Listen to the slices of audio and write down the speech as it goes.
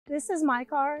This is my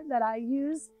car that I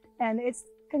use, and it's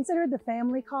considered the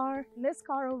family car. And this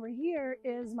car over here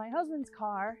is my husband's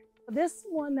car. This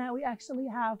one that we actually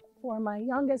have for my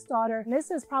youngest daughter, this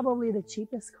is probably the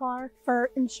cheapest car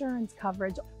for insurance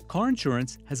coverage. Car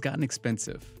insurance has gotten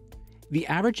expensive. The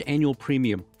average annual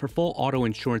premium for full auto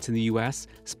insurance in the U.S.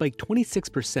 spiked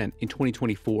 26% in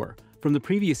 2024 from the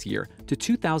previous year to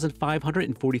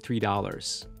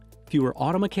 $2,543. Fewer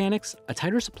auto mechanics, a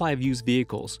tighter supply of used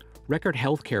vehicles, record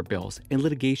healthcare bills, and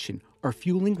litigation are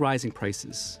fueling rising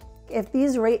prices. If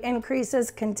these rate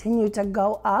increases continue to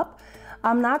go up,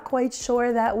 I'm not quite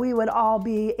sure that we would all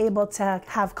be able to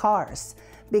have cars,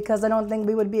 because I don't think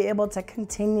we would be able to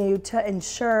continue to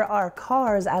insure our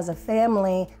cars as a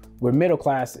family. We're middle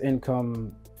class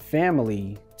income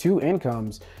family, 2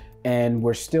 incomes, and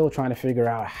we're still trying to figure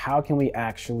out how can we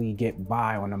actually get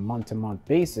by on a month-to-month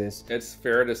basis. It's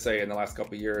fair to say in the last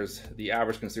couple of years, the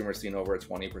average consumer has seen over a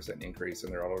 20% increase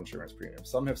in their auto insurance premiums.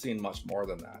 Some have seen much more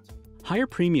than that. Higher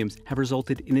premiums have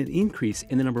resulted in an increase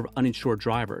in the number of uninsured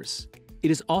drivers. It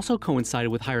has also coincided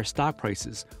with higher stock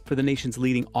prices for the nation's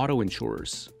leading auto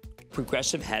insurers.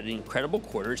 Progressive had an incredible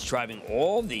quarter. It's driving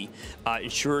all the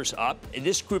insurers up. And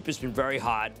this group has been very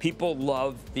hot. People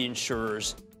love the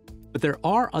insurers. But there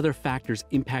are other factors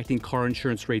impacting car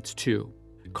insurance rates too.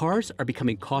 Cars are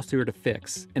becoming costlier to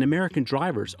fix, and American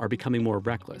drivers are becoming more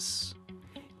reckless.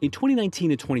 In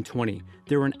 2019 and 2020,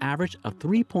 there were an average of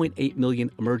 3.8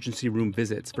 million emergency room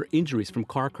visits for injuries from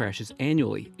car crashes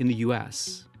annually in the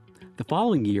U.S. The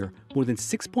following year, more than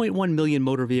 6.1 million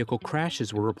motor vehicle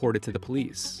crashes were reported to the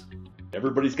police.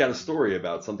 Everybody's got a story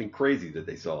about something crazy that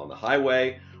they saw on the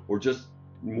highway, or just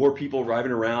more people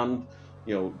driving around,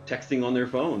 texting on their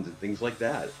phones and things like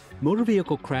that. Motor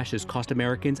vehicle crashes cost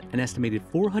Americans an estimated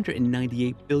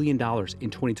 $498 billion in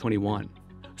 2021.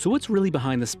 So what's really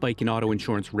behind the spike in auto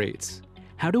insurance rates?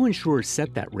 How do insurers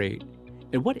set that rate?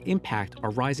 And what impact are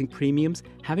rising premiums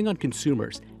having on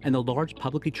consumers and the large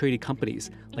publicly traded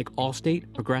companies like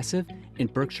Allstate, Progressive,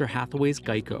 and Berkshire Hathaway's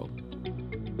Geico?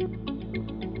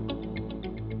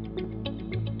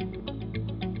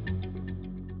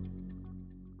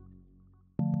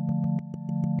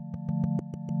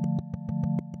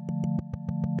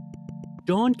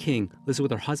 Dawn King lives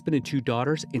with her husband and 2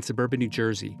 daughters in suburban New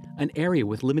Jersey, an area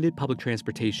with limited public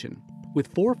transportation.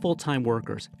 With 4 full-time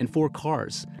workers and 4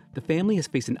 cars, the family has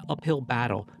faced an uphill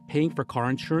battle paying for car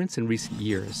insurance in recent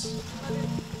years.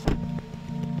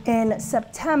 In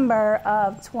September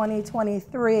of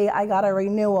 2023, I got a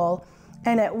renewal,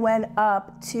 and it went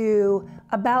up to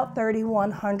about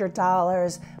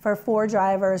 $3,100 for 4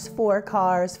 drivers, 4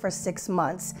 cars for 6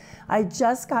 months. I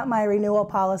just got my renewal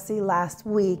policy last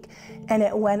week, and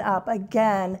it went up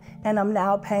again, and I'm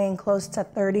now paying close to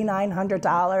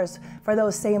 $3,900 for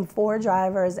those same 4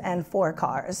 drivers and 4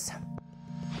 cars.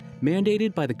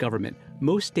 Mandated by the government,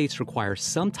 most states require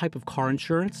some type of car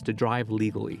insurance to drive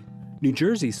legally. New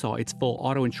Jersey saw its full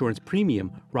auto insurance premium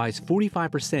rise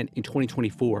 45% in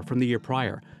 2024 from the year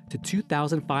prior to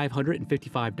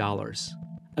 $2,555.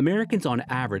 Americans on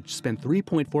average spend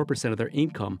 3.4% of their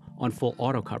income on full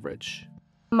auto coverage.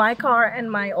 My car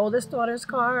and my oldest daughter's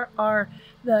car are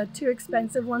the 2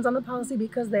 expensive ones on the policy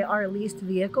because they are leased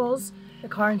vehicles. The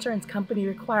car insurance company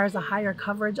requires a higher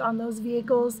coverage on those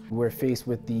vehicles. We're faced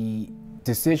with the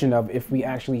decision of if we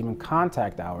actually even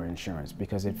contact our insurance,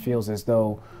 because it feels as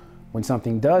though when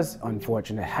something does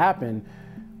unfortunate happen,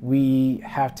 we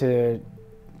have to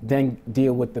then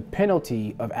deal with the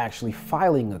penalty of actually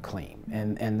filing a claim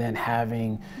and then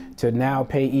having to now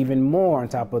pay even more on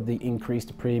top of the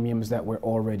increased premiums that we're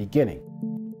already getting.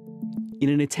 In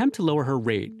an attempt to lower her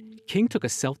rate, King took a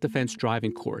self-defense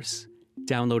driving course,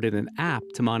 downloaded an app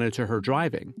to monitor her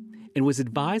driving, and was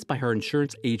advised by her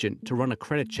insurance agent to run a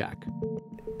credit check.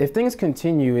 If things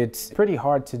continue, it's pretty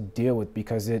hard to deal with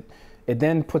because it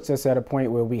then puts us at a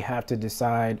point where we have to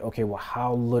decide, okay, well,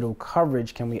 how little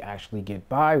coverage can we actually get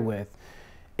by with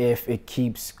if it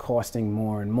keeps costing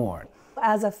more and more?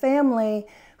 As a family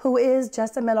who is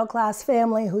just a middle-class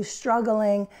family who's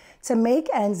struggling to make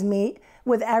ends meet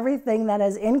with everything that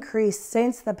has increased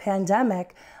since the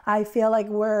pandemic, I feel like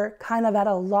we're kind of at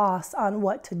a loss on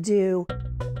what to do.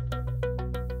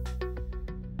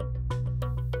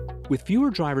 With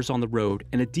fewer drivers on the road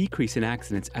and a decrease in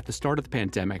accidents at the start of the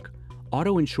pandemic,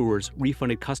 auto insurers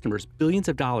refunded customers billions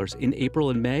of dollars in April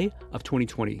and May of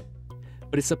 2020.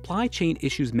 But as supply chain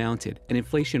issues mounted and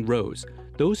inflation rose,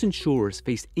 those insurers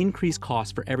faced increased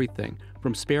costs for everything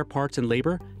from spare parts and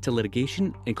labor to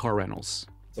litigation and car rentals.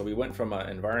 So we went from an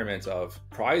environment of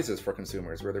prizes for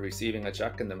consumers where they're receiving a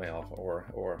check in the mail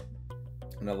or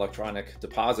an electronic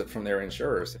deposit from their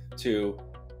insurers to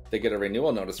they get a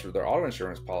renewal notice for their auto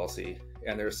insurance policy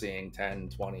and they're seeing 10,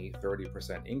 20,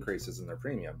 30% increases in their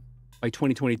premium. By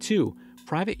 2022,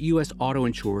 private U.S. auto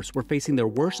insurers were facing their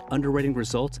worst underwriting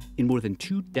results in more than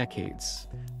 2 decades.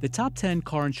 The top 10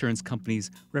 car insurance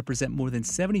companies represent more than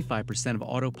 75% of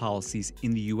auto policies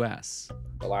in the U.S.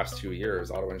 The last 2 years,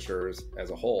 auto insurers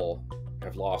as a whole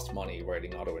have lost money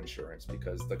writing auto insurance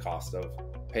because the cost of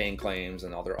paying claims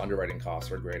and other underwriting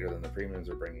costs are greater than the premiums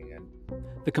they're bringing in.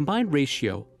 The combined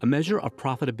ratio, a measure of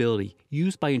profitability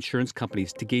used by insurance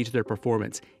companies to gauge their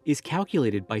performance, is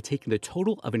calculated by taking the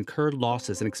total of incurred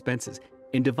losses and expenses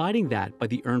and dividing that by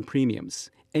the earned premiums.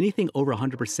 Anything over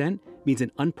 100% means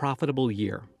an unprofitable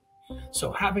year.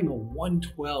 So having a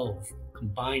 112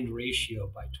 combined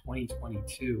ratio by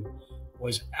 2022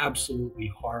 was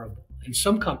absolutely horrible. And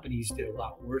some companies did a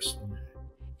lot worse than that.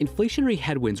 Inflationary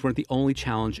headwinds weren't the only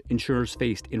challenge insurers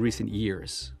faced in recent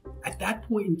years. At that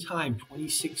point in time,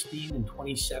 2016 and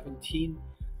 2017,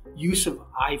 use of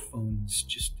iPhones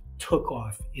just took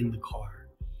off in the car.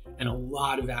 And a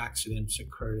lot of accidents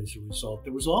occurred as a result.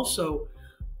 There was also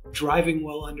driving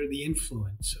while under the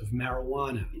influence of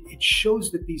marijuana. It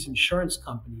shows that these insurance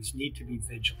companies need to be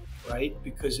vigilant, right?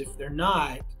 Because if they're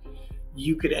not,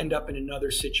 you could end up in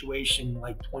another situation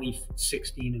like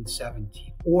 2016 and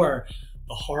 17, or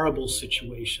the horrible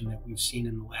situation that we've seen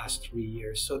in the last 3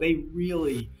 years. So they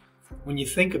really, when you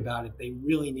think about it, they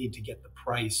really need to get the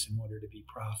price in order to be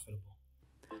profitable.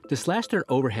 To slash their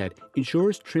overhead,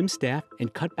 insurers trimmed staff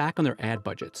and cut back on their ad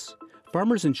budgets.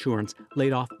 Farmers Insurance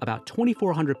laid off about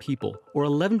 2,400 people, or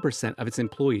 11% of its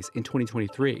employees in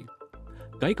 2023.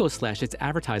 Geico slashed its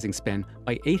advertising spend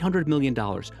by $800 million to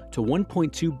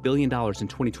 $1.2 billion in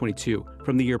 2022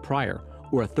 from the year prior,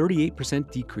 or a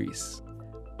 38% decrease.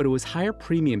 But it was higher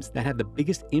premiums that had the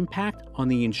biggest impact on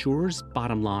the insurer's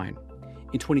bottom line.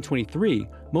 In 2023,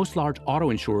 most large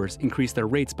auto insurers increased their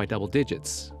rates by double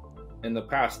digits. In the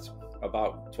past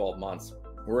about 12 months,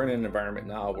 we're in an environment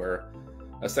now where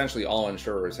essentially all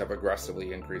insurers have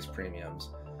aggressively increased premiums.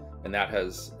 And that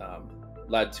has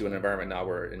led to an environment now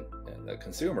where the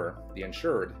consumer, the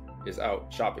insured, is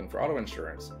out shopping for auto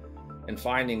insurance and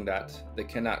finding that they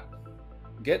cannot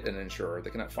get an insurer, they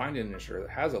cannot find an insurer that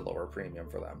has a lower premium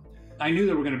for them. I knew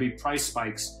there were going to be price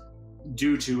spikes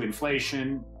due to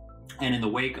inflation. And in the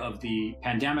wake of the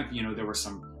pandemic, there were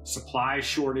some supply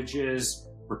shortages,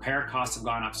 repair costs have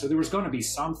gone up. So there was going to be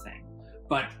something,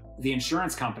 but the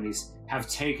insurance companies have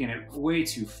taken it way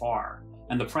too far.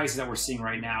 And the prices that we're seeing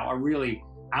right now are really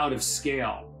out of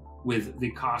scale with the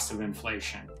cost of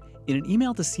inflation. In an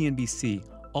email to CNBC,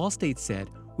 Allstate said,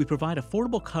 "We provide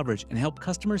affordable coverage and help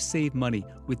customers save money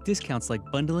with discounts like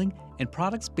bundling and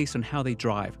products based on how they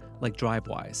drive, like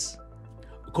DriveWise."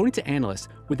 According to analysts,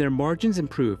 with their margins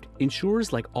improved,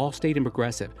 insurers like Allstate and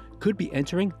Progressive could be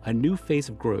entering a new phase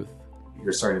of growth.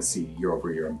 You're starting to see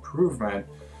year-over-year improvement.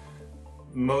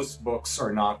 Most books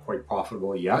are not quite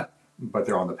profitable yet, but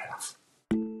they're on the path.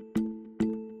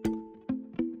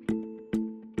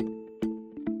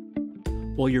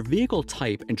 While your vehicle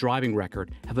type and driving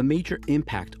record have a major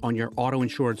impact on your auto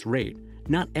insurance rate,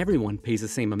 not everyone pays the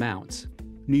same amounts.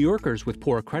 New Yorkers with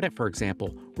poor credit, for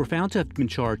example, were found to have been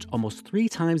charged almost 3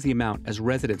 times the amount as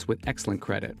residents with excellent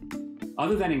credit.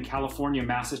 Other than in California,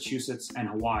 Massachusetts, and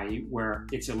Hawaii, where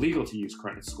it's illegal to use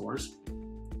credit scores,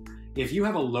 if you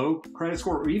have a low credit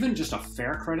score or even just a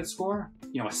fair credit score,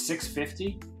 a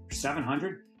 650 or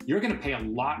 700, you're going to pay a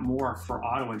lot more for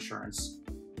auto insurance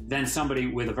than somebody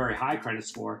with a very high credit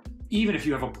score, even if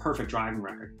you have a perfect driving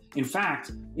record. In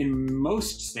fact, in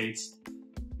most states,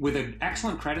 with an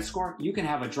excellent credit score, you can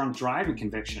have a drunk driving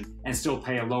conviction and still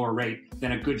pay a lower rate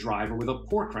than a good driver with a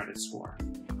poor credit score.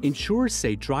 Insurers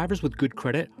say drivers with good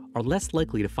credit are less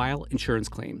likely to file insurance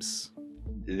claims.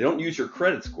 They don't use your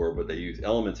credit score, but they use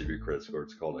elements of your credit score.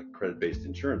 It's called a credit-based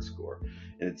insurance score.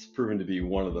 And it's proven to be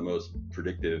one of the most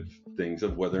predictive things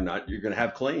of whether or not you're going to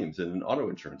have claims in an auto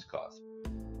insurance cost.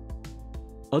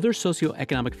 Other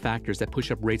socioeconomic factors that push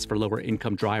up rates for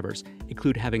lower-income drivers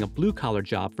include having a blue-collar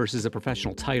job versus a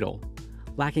professional title,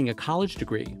 lacking a college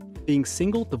degree, being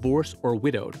single, divorced, or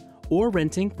widowed, or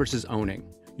renting versus owning.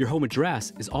 Your home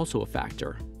address is also a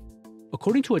factor.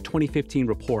 According to a 2015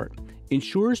 report,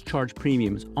 insurers charge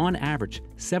premiums on average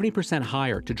 70%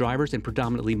 higher to drivers in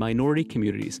predominantly minority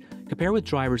communities compared with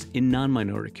drivers in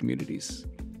non-minority communities.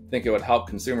 I think it would help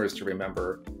consumers to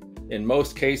remember, in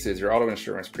most cases, your auto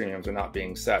insurance premiums are not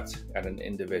being set at an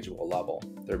individual level.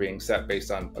 They're being set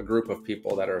based on a group of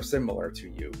people that are similar to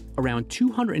you. Around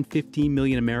 215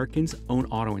 million Americans own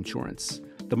auto insurance.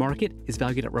 The market is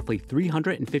valued at roughly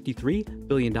 $353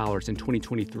 billion in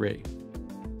 2023.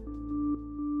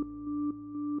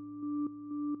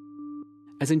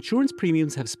 As insurance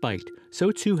premiums have spiked,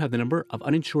 so too have the number of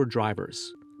uninsured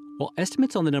drivers. While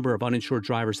estimates on the number of uninsured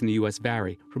drivers in the U.S.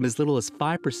 vary from as little as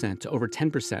 5% to over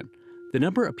 10%, the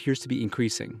number appears to be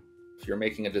increasing. If you're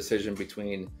making a decision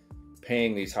between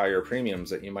paying these higher premiums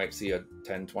that you might see a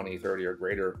 10, 20, 30 or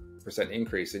greater %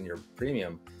 increase in your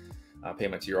premium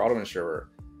payment to your auto insurer,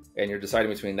 and you're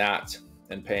deciding between that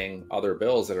and paying other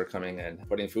bills that are coming in,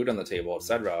 putting food on the table,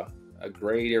 etc., a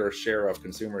greater share of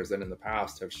consumers than in the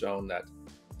past have shown that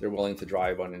they're willing to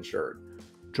drive uninsured.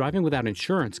 Driving without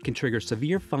insurance can trigger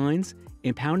severe fines,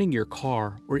 impounding your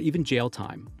car, or even jail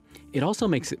time. It also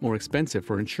makes it more expensive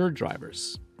for insured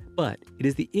drivers. But it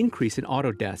is the increase in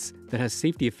auto deaths that has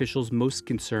safety officials most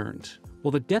concerned.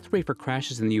 While the death rate for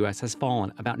crashes in the U.S. has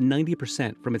fallen about 90%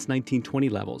 from its 1920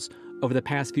 levels, over the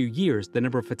past few years, the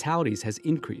number of fatalities has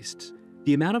increased.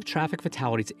 The amount of traffic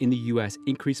fatalities in the U.S.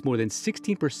 increased more than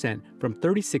 16% from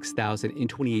 36,000 in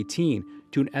 2018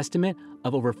 to an estimate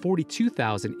of over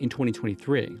 42,000 in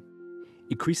 2023.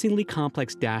 Increasingly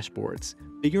complex dashboards,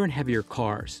 bigger and heavier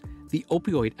cars, the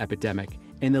opioid epidemic,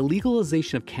 and the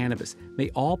legalization of cannabis may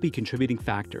all be contributing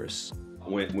factors.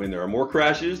 When there are more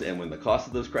crashes and when the cost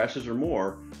of those crashes are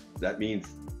more, that means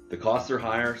the costs are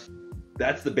higher.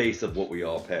 That's the base of what we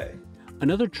all pay.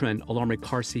 Another trend alarming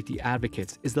car safety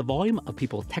advocates is the volume of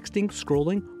people texting,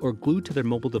 scrolling, or glued to their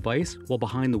mobile device while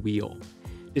behind the wheel.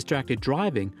 Distracted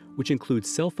driving, which includes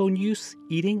cell phone use,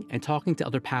 eating, and talking to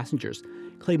other passengers,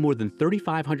 claimed more than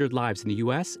 3,500 lives in the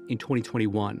U.S. in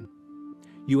 2021.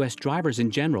 U.S. drivers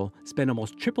in general spend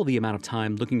almost triple the amount of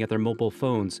time looking at their mobile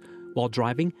phones while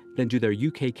driving than do their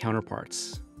UK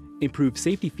counterparts. Improved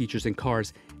safety features in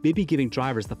cars may be giving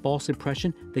drivers the false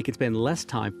impression they can spend less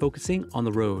time focusing on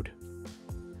the road.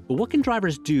 But what can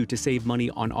drivers do to save money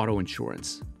on auto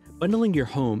insurance? Bundling your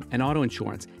home and auto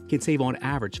insurance can save on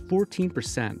average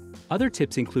 14%. Other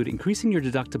tips include increasing your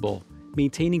deductible,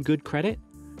 maintaining good credit,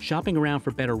 shopping around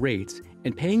for better rates,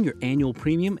 and paying your annual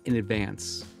premium in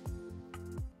advance.